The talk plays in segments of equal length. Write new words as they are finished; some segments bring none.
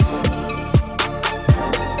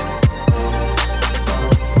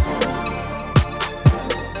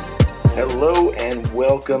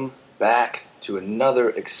welcome back to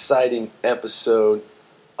another exciting episode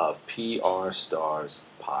of PR Stars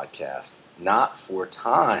Podcast, Not for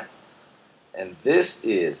Time. And this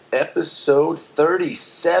is episode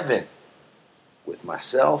 37 with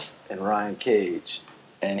myself and Ryan Cage.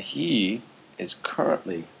 And he is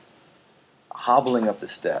currently hobbling up the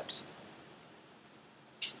steps.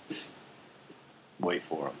 Wait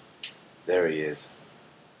for him. There he is.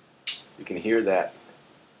 You can hear that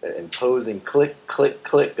imposing click, click,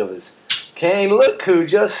 click of his cane. Look who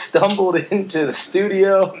just stumbled into the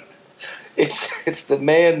studio. It's the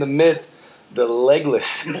man, the myth, the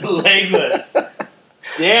legless. Legless.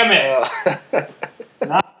 Damn it.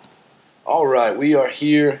 All right, we are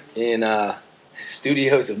here in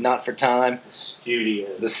studios of Not for Time. The studio.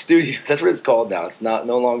 That's what it's called now. It's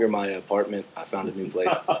no longer my apartment. I found a new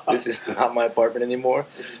place. This is not my apartment anymore,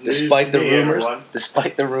 despite the rumors.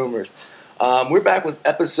 Despite the rumors. We're back with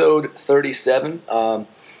episode 37.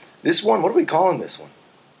 This one, what are we calling this one?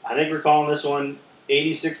 I think we're calling this one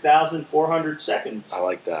 86,400 seconds. I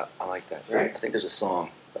like that. Right? I think there's a song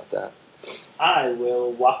about that. I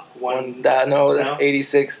will walk one. No, that's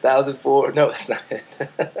 86,004. No, that's not it.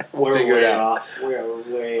 We'll figure it out. We're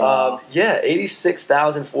way off. Yeah,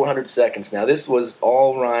 86,400 seconds. Now, this was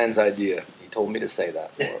all Ryan's idea. He told me to say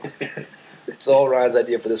that for him. It's all Ryan's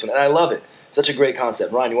idea for this one, and I love it. Such a great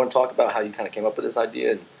concept. Ryan, you want to talk about how you kind of came up with this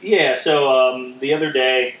idea? Yeah, so the other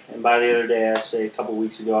day, and by the other day I say a couple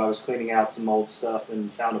weeks ago, I was cleaning out some old stuff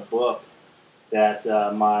and found a book that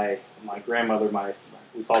my grandmother,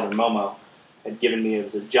 we called her Momo, had given me. It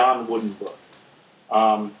was a John Wooden book.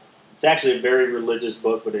 It's actually a very religious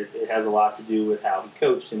book, but it has a lot to do with how he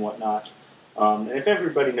coached and whatnot. And if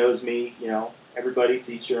everybody knows me, everybody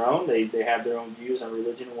to each their own. They have their own views on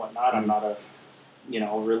religion and whatnot. I'm not a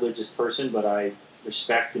religious person, but I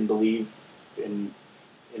respect and believe in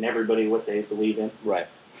everybody what they believe in. Right.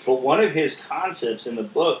 But one of his concepts in the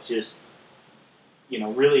book just,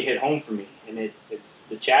 really hit home for me. And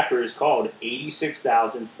the chapter is called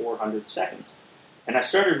 86,400 Seconds. And I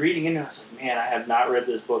started reading it, and I was like, man, I have not read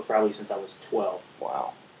this book probably since I was 12.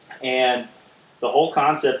 Wow. And the whole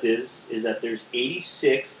concept is that there's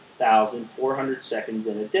 86,400 seconds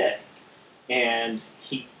in a day. And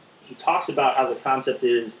he talks about how the concept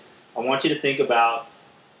is, I want you to think about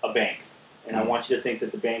a bank. And I want you to think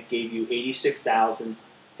that the bank gave you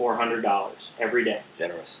 $86,400 every day.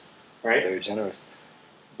 Generous. Right? Very generous.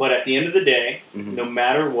 But at the end of the day, no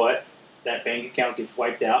matter what, that bank account gets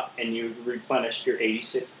wiped out and you replenish your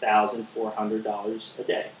 $86,400 a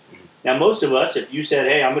day. Now, most of us, if you said,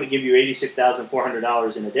 hey, I'm going to give you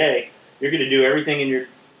 $86,400 in a day, you're going to do everything in your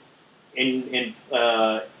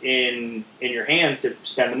hands to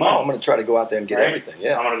spend the money. Oh, I'm going to try to go out there and get everything.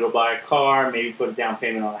 Yeah, I'm going to go buy a car, maybe put a down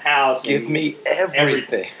payment on a house. Give me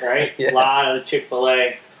everything. Right? Yeah. A lot of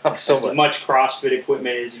Chick-fil-A. As much CrossFit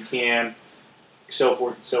equipment as you can, so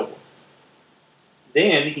forth and so forth.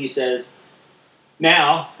 Then he says,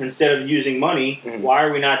 now, instead of using money, why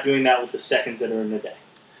are we not doing that with the seconds that are in the day?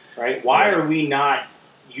 Right? Why are we not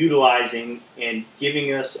utilizing and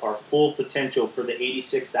giving us our full potential for the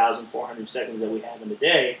 86,400 seconds that we have in the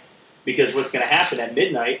day? Because what's going to happen at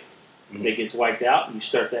midnight, it gets wiped out, and you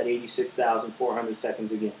start that 86,400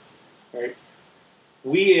 seconds again. Right?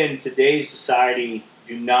 We in today's society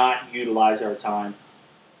do not utilize our time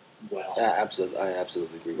well. Absolutely, I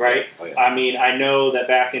absolutely agree. Right? Oh, yeah. I mean, I know that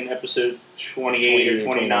back in episode 28 or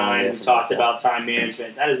 29, we talked about time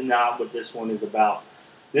management. That is not what this one is about.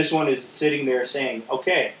 This one is sitting there saying,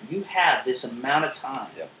 okay, you have this amount of time,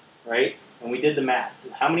 right? And we did the math.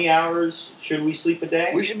 How many hours should we sleep a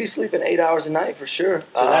day? We should be sleeping 8 hours a night for sure.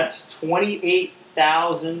 So that's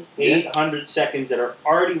 28,800 seconds that are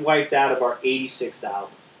already wiped out of our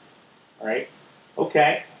 86,000. All right?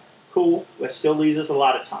 Okay, cool. That still leaves us a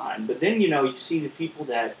lot of time. But then, you see the people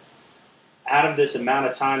that, out of this amount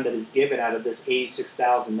of time that is given, out of this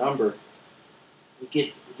 86,000 number,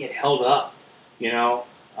 we get held up,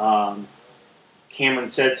 Cameron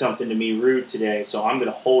said something to me rude today, so I'm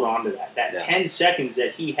going to hold on to that. That 10 seconds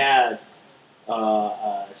that he had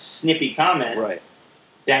a snippy comment, right,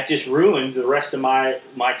 that just ruined the rest of my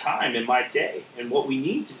time and my day. And what we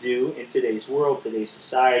need to do in today's world, today's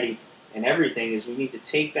society, and everything is we need to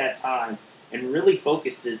take that time and really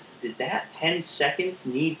focus. Did that 10 seconds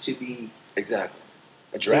need to be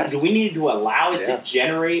addressed? Do we need to allow it to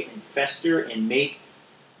generate and fester and make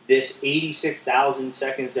this 86,000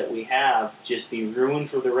 seconds that we have just be ruined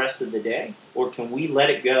for the rest of the day? Or can we let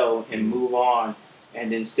it go and move on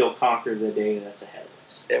and then still conquer the day that's ahead of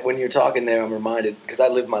us? When you're talking there, I'm reminded, because I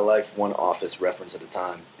live my life one office reference at a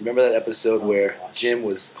time. You remember that episode where Jim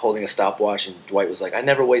was holding a stopwatch and Dwight was like, I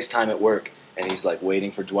never waste time at work. and he's like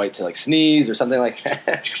waiting for Dwight to like sneeze or something like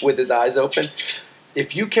that with his eyes open.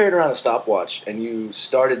 If you carried around a stopwatch and you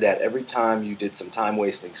started that every time you did some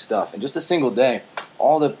time-wasting stuff, in just a single day,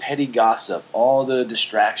 all the petty gossip, all the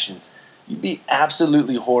distractions, you'd be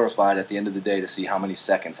absolutely horrified at the end of the day to see how many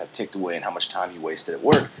seconds have ticked away and how much time you wasted at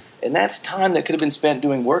work. And that's time that could have been spent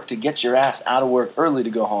doing work to get your ass out of work early to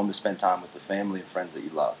go home to spend time with the family and friends that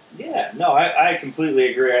you love. Yeah, no, I completely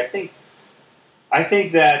agree. I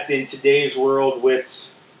think that in today's world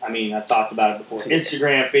with, I've talked about it before,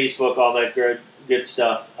 Instagram, Facebook, all that good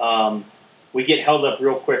stuff, we get held up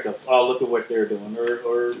real quick of, oh, look at what they're doing,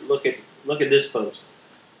 or look at this post.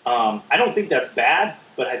 I don't think that's bad,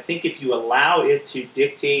 but I think if you allow it to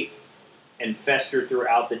dictate and fester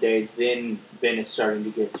throughout the day, then it's starting to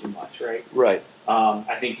get too much, right? Right.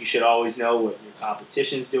 I think you should always know what your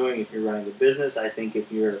competition's doing if you're running a business. I think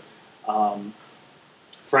if you're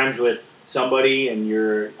friends with somebody and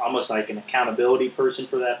you're almost like an accountability person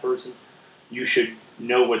for that person, you should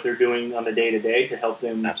know what they're doing on the day-to-day to help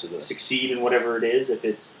them succeed in whatever it is, if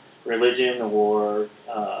it's religion or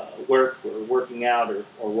work or working out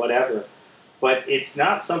or whatever. But it's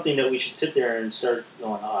not something that we should sit there and start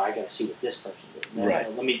going, oh, I got to see what this person's doing.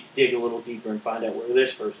 Right. Let me dig a little deeper and find out where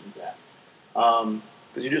this person's at.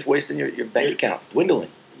 Because you're just wasting your bank account,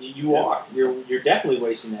 dwindling. You are. You're definitely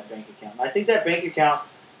wasting that bank account. I think that bank account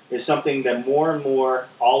is something that more and more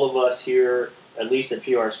all of us here, at least at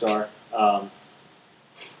PR Star,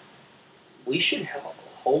 we should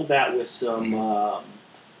hold that with some,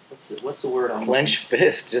 what's the word? Clench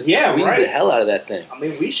fist. Just squeeze the hell out of that thing.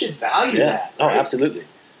 We should value that. Oh, right? absolutely.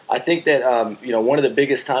 I think that, one of the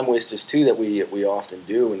biggest time wasters, too, that we often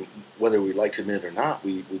do, and whether we like to admit it or not,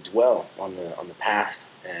 we dwell on the past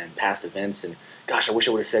and past events, and, gosh, I wish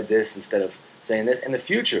I would have said this instead of saying this. And the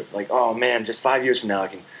future, like, oh, man, just 5 years from now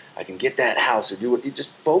I can get that house or do it. You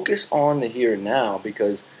just focus on the here and now,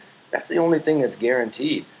 because that's the only thing that's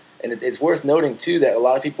guaranteed. And it's worth noting, too, that a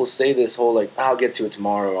lot of people say this whole, like, I'll get to it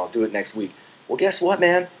tomorrow, or I'll do it next week. Well, guess what,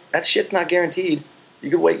 man? That shit's not guaranteed.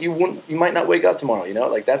 You could wait. You might not wake up tomorrow.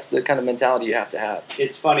 Like, that's the kind of mentality you have to have.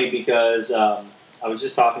 It's funny because I was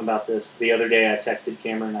just talking about this the other day. I texted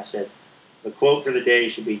Cameron and I said, the quote for the day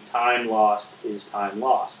should be, "Time lost is time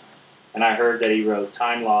lost." And I heard that he wrote,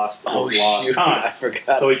 "Time lost is lost time." I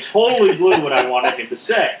forgot. So he totally blew what I wanted him to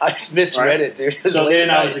say. I just misread it, dude. So then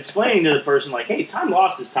I was explaining to the person, like, hey, time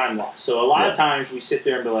lost is time lost. So a lot of times we sit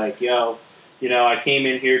there and be like, yo, I came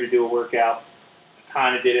in here to do a workout. I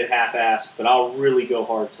kind of did it half-assed, but I'll really go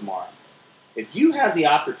hard tomorrow. If you have the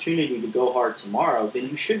opportunity to go hard tomorrow, then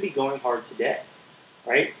you should be going hard today,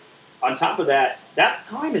 right? On top of that, that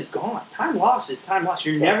time is gone. Time lost is time lost.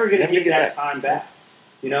 You're never going to get that time back.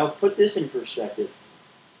 Put this in perspective.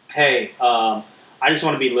 Hey, I just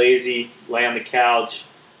want to be lazy, lay on the couch.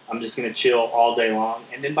 I'm just going to chill all day long.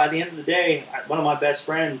 And then by the end of the day, one of my best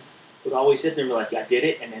friends would always sit there and be like, I did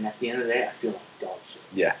it. And then at the end of the day, I feel like dog shit.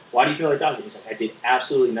 Yeah. Why do you feel like dog shit? He's like, I did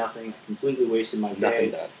absolutely nothing. I completely wasted my day.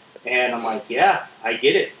 Nothing done. And I'm like, yeah, I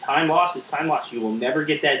get it. Time lost is time lost. You will never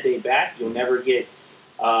get that day back. You'll never get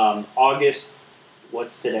August.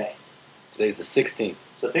 What's today? Today's the 16th.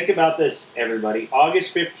 So think about this, everybody.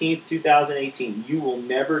 August 15th, 2018. You will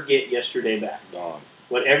never get yesterday back. Gone.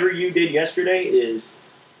 Whatever you did yesterday is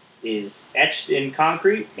etched in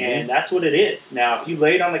concrete, and that's what it is. Now, if you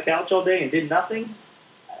laid on the couch all day and did nothing,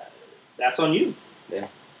 that's on you. Yeah.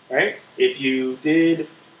 Right? If you did,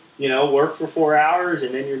 work for 4 hours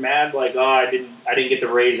and then you're mad, like, oh, I didn't get the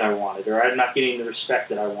raise I wanted, or I'm not getting the respect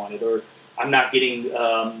that I wanted, or I'm not getting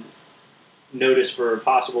notice for a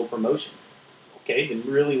possible promotion. Okay, then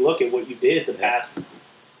really look at what you did the past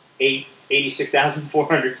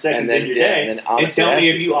 86,400 seconds in your day, and tell me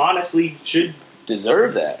if you honestly should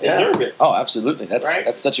deserve that. Deserve it. Oh, absolutely.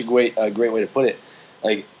 That's such a great way to put it.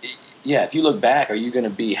 Like, yeah, if you look back, are you going to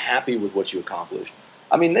be happy with what you accomplished?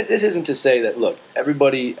 I mean, this isn't to say that, look,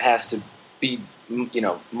 everybody has to be,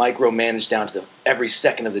 micromanaged down to every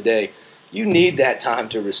second of the day. You need that time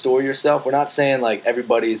to restore yourself. We're not saying, like,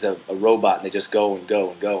 everybody's a robot and they just go and go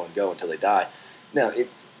and go and go until they die. No,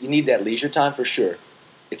 you need that leisure time for sure.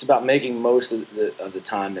 It's about making most of the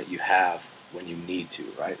time that you have when you need to,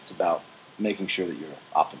 right? It's about making sure that you're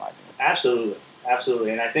optimizing it. Absolutely.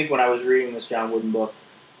 Absolutely. And I think when I was reading this John Wooden book,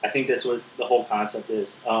 I think that's what the whole concept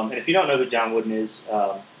is. And if you don't know who John Wooden is,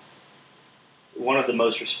 one of the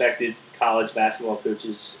most respected college basketball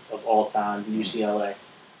coaches of all time, UCLA.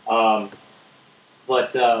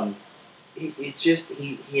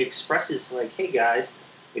 He expresses like, hey guys,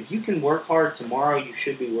 if you can work hard tomorrow, you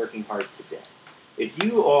should be working hard today. If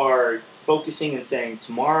you are focusing and saying,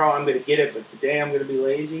 tomorrow I'm going to get it, but today I'm going to be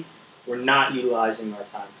lazy, we're not utilizing our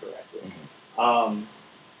time correctly. Time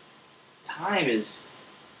is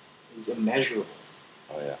immeasurable.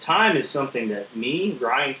 Oh, yeah. Time is something that me,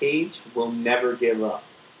 Ryan Cage, will never give up.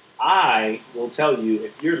 I will tell you,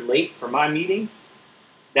 if you're late for my meeting,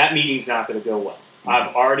 that meeting's not going to go well. Mm-hmm.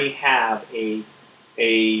 I've already have a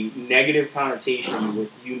negative connotation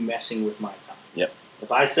with you messing with my time. Yep.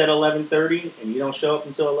 If I said 11:30 and you don't show up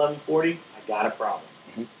until 11:40, I got a problem.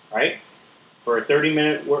 Mm-hmm. Right? For a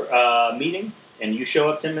 30-minute meeting and you show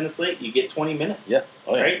up 10 minutes late, you get 20 minutes. Yeah.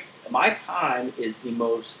 Oh, yeah. Right? My time is the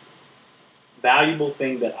most valuable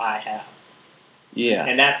thing that I have. Yeah.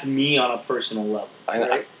 And that's me on a personal level.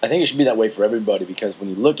 Right? I think it should be that way for everybody, because when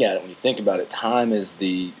you look at it, when you think about it, time is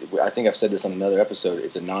I think I've said this on another episode,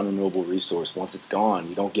 it's a non-renewable resource. Once it's gone,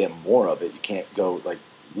 you don't get more of it. You can't go,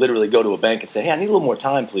 literally go to a bank and say, hey, I need a little more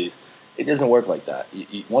time, please. It doesn't work like that.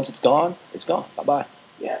 Once it's gone, it's gone. Bye-bye.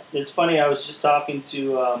 Yeah. It's funny, I was just talking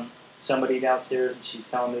to somebody downstairs, and she's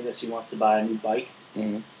telling me that she wants to buy a new bike.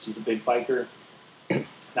 Mm-hmm. She's a big biker.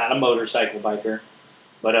 Not a motorcycle biker,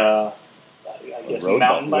 but I guess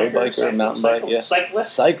mountain biker, mountain bike, yeah.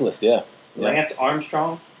 Cyclist, yeah. Lance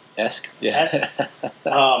Armstrong-esque. Yeah.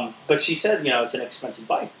 But she said, it's an expensive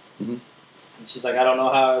bike. Mm-hmm. And she's like, I don't know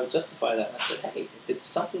how I would justify that. And I said, hey, if it's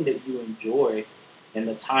something that you enjoy and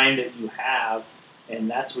the time that you have and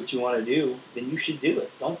that's what you want to do, then you should do it.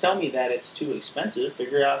 Don't tell me that it's too expensive.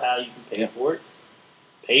 Figure out how you can pay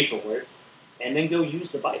for it, and then go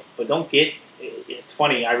use the bike. But don't get... It's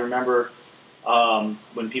funny, I remember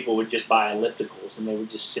when people would just buy ellipticals and they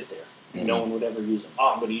would just sit there. Mm-hmm. No one would ever use them.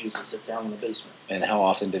 Oh, I'm going to use this, sit down in the basement. And how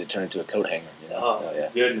often did it turn into a coat hanger? Oh, yeah.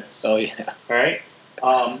 Goodness. Oh, yeah. All right?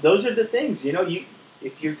 Those are the things.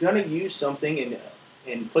 If you're going to use something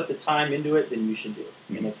and put the time into it, then you should do it.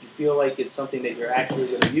 Mm-hmm. And if you feel like it's something that you're actually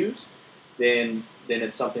going to use, then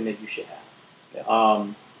it's something that you should have.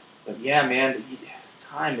 Yeah. But yeah, man,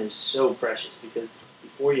 time is so precious, because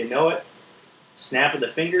before you know it, snap of the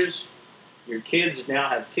fingers, your kids now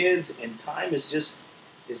have kids, and time is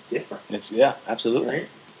different. Yeah, absolutely. Right?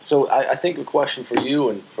 So I think a question for you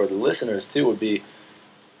and for the listeners too would be,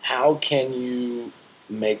 how can you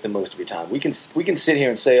make the most of your time? We can sit here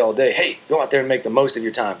and say all day, hey, go out there and make the most of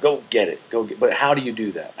your time. Go get it. But how do you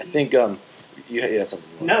do that? I think you had something.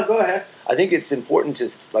 No, go ahead. I think it's important to,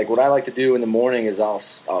 what I like to do in the morning is I'll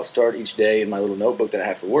start each day in my little notebook that I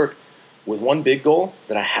have for work with one big goal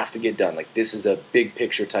that I have to get done. Like, this is a big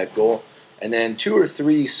picture type goal. And then 2 or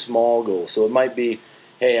 3 small goals. So it might be,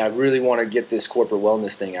 hey, I really want to get this corporate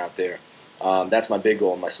wellness thing out there. That's my big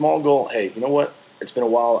goal. And my small goal, hey, you know what? It's been a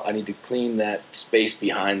while. I need to clean that space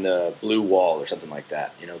behind the blue wall or something like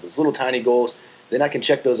that. Those little tiny goals. Then I can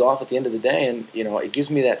check those off at the end of the day. And, it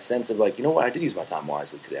gives me that sense of what? I did use my time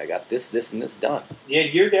wisely today. I got this, and this done. Yeah,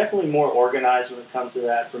 you're definitely more organized when it comes to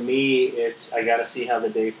that. For me, it's I got to see how the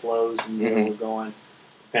day flows and where we're going,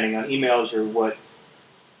 depending on emails or what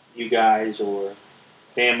you guys or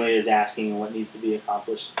family is asking and what needs to be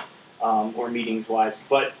accomplished, or meetings wise.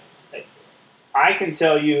 But I can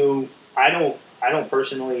tell you, I don't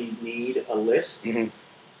personally need a list, and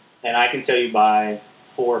I can tell you by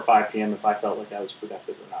 4 or 5 p.m. if I felt like I was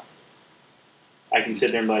productive or not. I can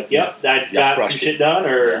sit there and be like, yep, I got some shit done,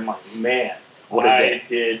 or I'm like, man, I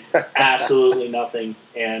did absolutely nothing.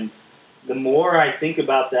 And the more I think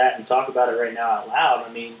about that and talk about it right now out loud,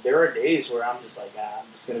 I mean, there are days where I'm just like, I'm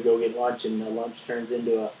just going to go get lunch, and the lunch turns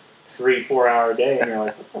into a 3-4 hour day, and you're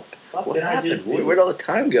like, what the fuck did I just do? Where'd all the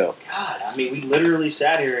time go? God, I mean, we literally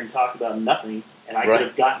sat here and talked about nothing, and I could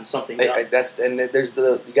have gotten something done. There's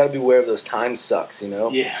you got to be aware of those time sucks,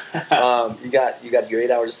 Yeah. You got your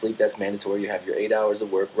 8 hours of sleep. That's mandatory. You have your 8 hours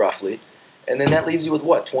of work, roughly, and then that leaves you with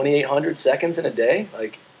what, 2,800 seconds in a day?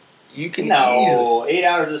 Like, you can easily 8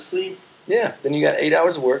 hours of sleep. Yeah, then you got 8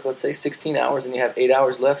 hours of work. Let's say 16 hours, and you have 8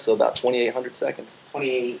 hours left, so about 2,800 seconds.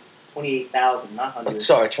 28,000, not 100.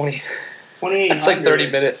 Sorry, 20. 28,000. That's like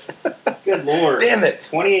 30 minutes. Good Lord. Damn it.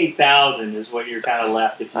 28,000 is what you're kind of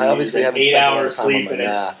left if you obviously haven't 8 spent hours a lot of time on my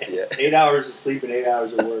math yet. 8 hours of sleep and 8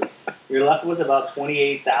 hours of work. You're left with about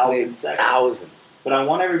 28,000 seconds. But I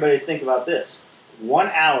want everybody to think about this. 1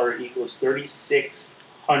 hour equals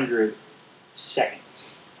 3,600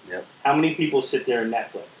 seconds. Yep. How many people sit there and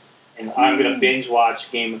Netflix? And I'm going to binge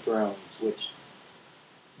watch Game of Thrones, which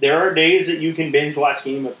there are days that you can binge watch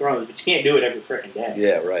Game of Thrones, but you can't do it every freaking day.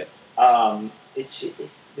 Yeah, right.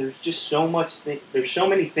 There's just so much. There's so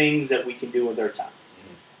many things that we can do with our time,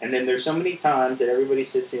 and then there's so many times that everybody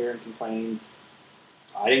sits here and complains,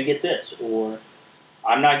 "I didn't get this," or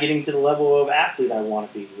 "I'm not getting to the level of athlete I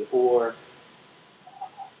want to be," or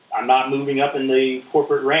 "I'm not moving up in the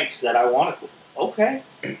corporate ranks that I want to." Okay,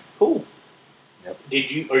 cool.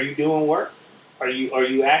 Yep. Are you doing work? are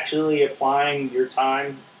you actually applying your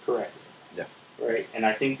time correctly? Yeah. Right. And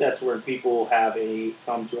I think that's where people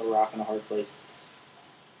come to a rock and a hard place.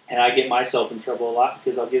 And I get myself in trouble a lot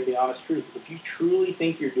because I'll give the honest truth. If you truly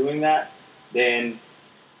think you're doing that, then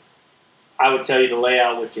I would tell you to lay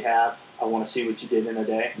out what you have. I want to see what you did in a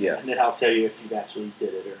day. Yeah. And then I'll tell you if you've actually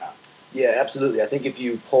did it or not. Yeah, absolutely. I think if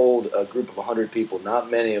you polled a group of 100 people,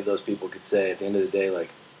 not many of those people could say at the end of the day, like,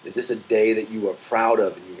 is this a day that you are proud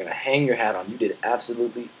of and you're going to hang your hat on? You did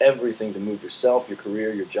absolutely everything to move yourself, your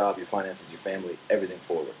career, your job, your finances, your family, everything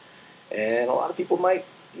forward. And a lot of people might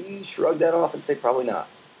shrug that off and say probably not.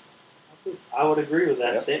 I would agree with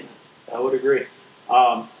that statement. I would agree.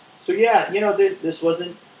 So yeah, this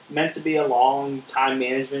wasn't meant to be a long time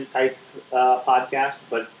management type podcast,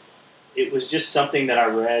 but it was just something that I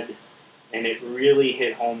read, and it really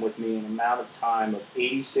hit home with me. An amount of time of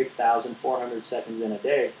 86,400 seconds in a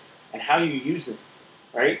day, and how you use them.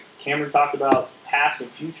 Right? Cameron talked about past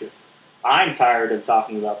and future. I'm tired of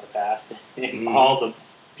talking about the past and all the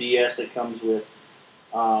BS that comes with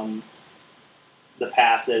the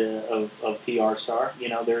past of PR Star.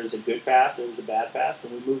 There is a good past, there is a bad past,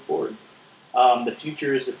 and we move forward. The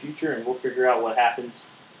future is the future, and we'll figure out what happens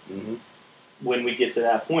when we get to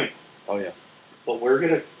that point. Oh, yeah. But we're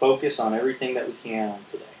going to focus on everything that we can on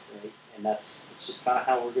today, right? And it's just kind of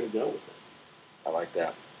how we're going to go with it. I like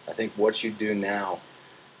that. I think what you do now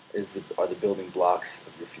are the building blocks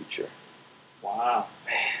of your future. Wow.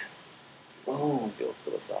 Man. Boom. I feel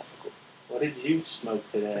philosophical. What did you smoke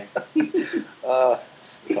today?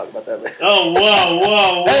 Let's talk about that later. Oh,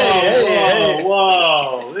 whoa. Hey.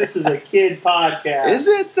 Whoa. This is a kid podcast. Is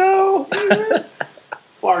it, though?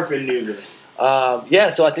 Far from new this.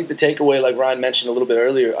 So I think the takeaway, like Ryan mentioned a little bit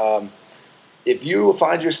earlier, if you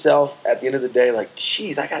find yourself at the end of the day like,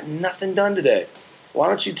 geez, I got nothing done today, why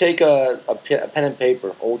don't you take a pen and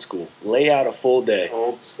paper, old school, lay out a full day.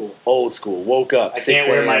 Old school. Woke up, 6 I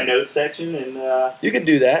can't wear a.m. my note section and You could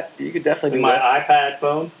do that. You could definitely do my that. iPad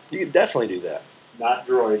phone. You could definitely do that. Not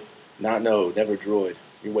Droid. Never Droid.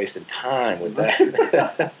 You're wasting time with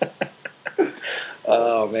that.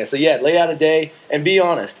 Oh, man. So, yeah, lay out a day and be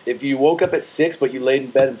honest. If you woke up at 6 but you laid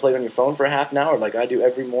in bed and played on your phone for a half an hour like I do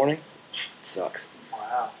every morning, it sucks.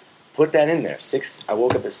 Wow. Put that in there. I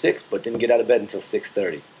woke up at 6 but didn't get out of bed until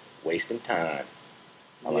 6:30. Wasting time.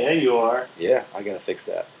 You are. Yeah, I got to fix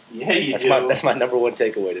that. Yeah, you That's do. That's my number one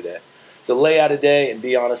takeaway today. So lay out a day and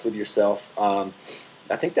be honest with yourself. I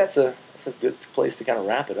think that's a good place to kind of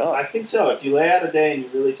wrap it up. I think so. If you lay out a day and you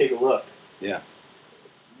really take a look. Yeah.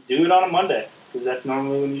 Do it on a Monday, because that's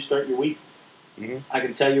normally when you start your week. Mm-hmm. I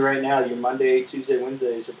can tell you right now, your Monday, Tuesday,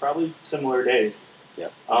 Wednesdays are probably similar days.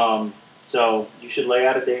 Yep. So you should lay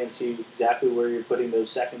out a day and see exactly where you're putting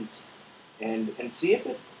those seconds, and see if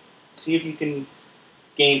you can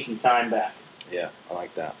gain some time back. Yeah, I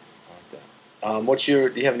like that.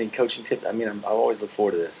 Do you have any coaching tip? I mean, I always look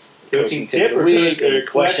forward to this. Coaching tip of the week, or the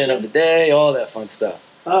question of the day, all that fun stuff.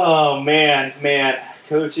 Oh, man.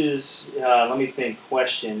 Coaches, let me think.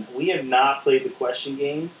 Question. We have not played the question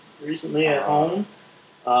game recently at home.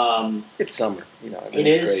 It's summer. It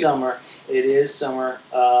is crazy. Summer. It is summer.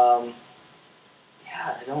 I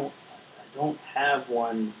don't have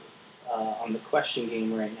one on the question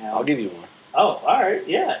game right now. I'll give you one. Oh, all right.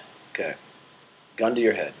 Yeah. Okay. Gun to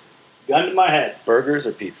your head. Gun to my head. Burgers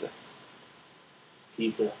or pizza?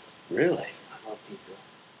 Pizza. Really? I love pizza.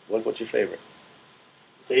 What's your favorite?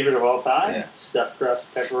 Favorite of all time? Yeah. Stuffed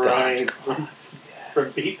crust pepperoni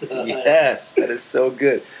from pizza. Yes, that is so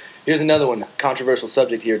good. Here's another one. Controversial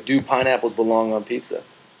subject here. Do pineapples belong on pizza?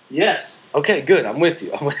 Yes. Okay, good. I'm with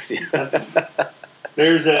you. If you go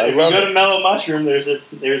to Mellow Mushroom, there's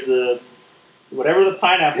a whatever the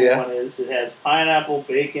pineapple one is. It has pineapple,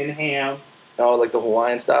 bacon, ham. Oh, like the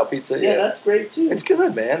Hawaiian style pizza? Yeah, that's great too. It's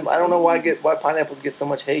good, man. I don't know why pineapples get so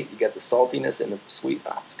much hate. You got the saltiness and the sweet.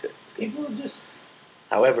 It's good. People just.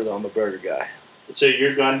 However, though, I'm a burger guy. So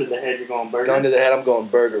you're gun to the head, you're going burger? Gun to the head, I'm going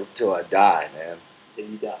burger till I die, man. Till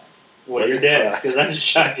you die. Well, you're dead, because I just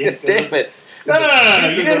shot you. Damn it. No.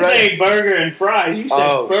 You didn't say burger and fries. You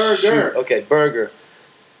said burger. Shoot. Okay, burger.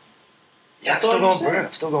 Yeah, That's I'm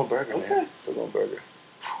still going burger, okay. Man. Still going burger.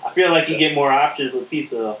 I feel like you get more options with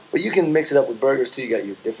pizza, though. But you can mix it up with burgers, too. You got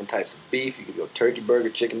your different types of beef. You could go turkey burger,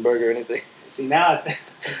 chicken burger, anything. See, now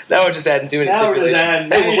we're just adding too many stipulations.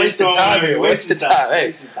 Hey, we're wasting time here. Wasting time.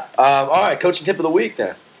 Hey. All right, coaching tip of the week,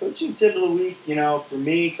 then. Coaching tip of the week, for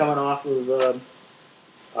me, coming off of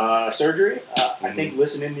surgery, I think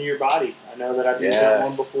listening to your body. I know that I've used that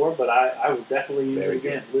one before, but I would definitely use it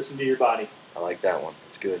again. Listen to your body. I like that one.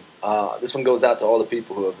 It's good. This one goes out to all the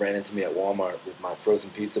people who have ran into me at Walmart with my frozen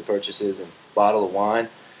pizza purchases and bottle of wine.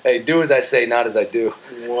 Hey, do as I say, not as I do.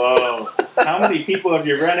 Whoa. How many people have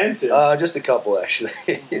you run into? Just a couple, actually.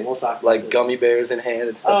 We'll talk about like this. gummy bears in hand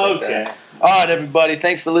and stuff like Okay. that. All right, everybody.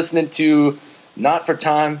 Thanks for listening to Not for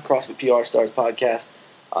Time, CrossFit PR Stars podcast.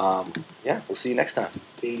 We'll see you next time.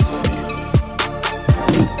 Peace.